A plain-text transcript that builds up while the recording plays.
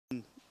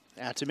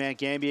Out to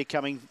Mt-Gambier,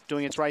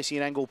 doing its racing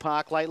at Angle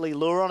Park lately.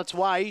 Lure on its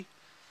way.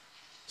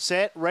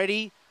 Set,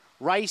 ready,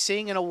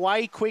 racing, and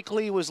away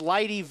quickly was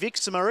Lady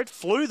Vixima. It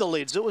flew the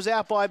lids. It was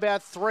out by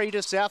about 3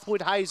 to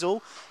Southwood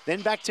Hazel.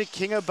 Then back to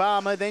King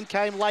Obama. Then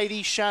came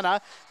Lady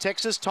Shanna.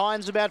 Texas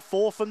Titans about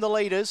 4 from the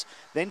leaders.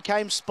 Then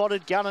came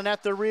Spotted Gun, and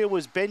at the rear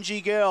was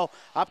Benji Girl.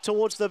 Up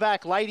towards the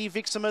back, Lady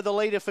Vixima, the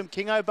leader from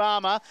King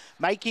Obama.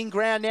 Making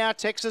ground now,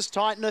 Texas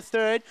Titan a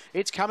third.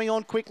 It's coming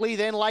on quickly,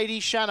 then Lady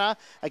Shanna.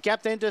 A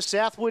gap then to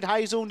Southwood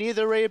Hazel near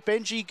the rear,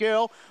 Benji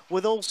Girl.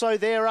 With also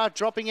there,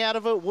 dropping out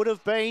of it would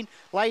have been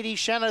Lady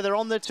Shanna. They're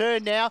on the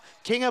turn now.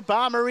 King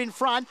Obama in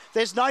front.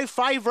 There's no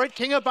favourite.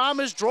 King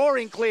Obama's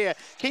drawing clear.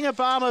 King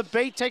Obama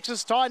beat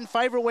Texas Titan.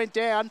 Favourite went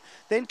down.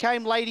 Then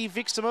came Lady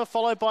Vixima,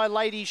 followed by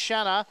Lady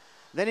Shanna.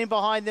 Then in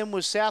behind them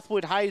was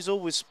Southwood Hazel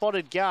with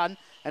Spotted Gun.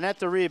 And at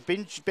the rear,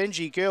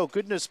 Benji Girl.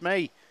 Goodness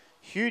me.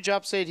 Huge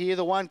upset here.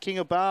 The one, King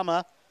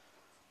Obama,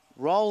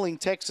 rolling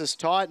Texas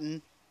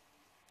Titan.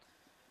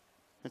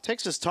 And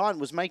Texas Titan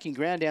was making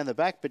ground down the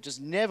back, but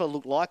just never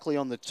looked likely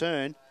on the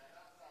turn.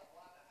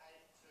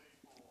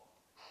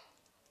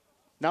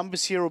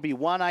 Numbers here will be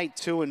 1, 8,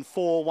 2, and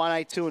 4. 1,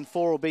 8, 2, and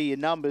 4 will be your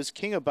numbers.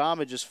 King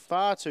Obama just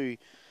far too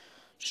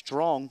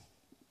strong.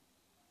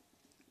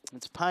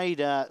 It's paid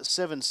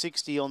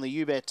 $7.60 on the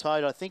U-Bet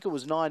tote. I think it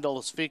was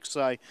 $9 fixed,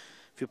 so if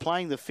you're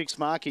playing the fixed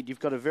market, you've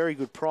got a very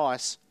good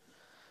price.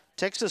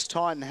 Texas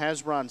Titan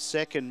has run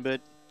second,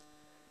 but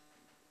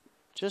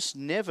just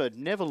never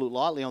looked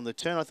lightly on the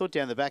turn. I thought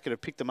down the back it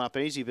had picked them up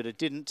easy, but it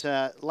didn't.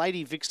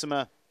 Lady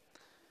Vixima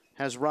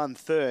has run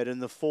third,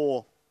 and the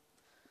 4,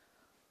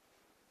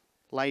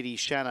 Lady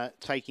Shanna,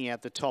 taking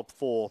out the top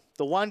 4.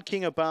 The 1,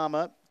 King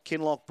Obama,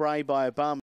 Kinloch Bray by Obama.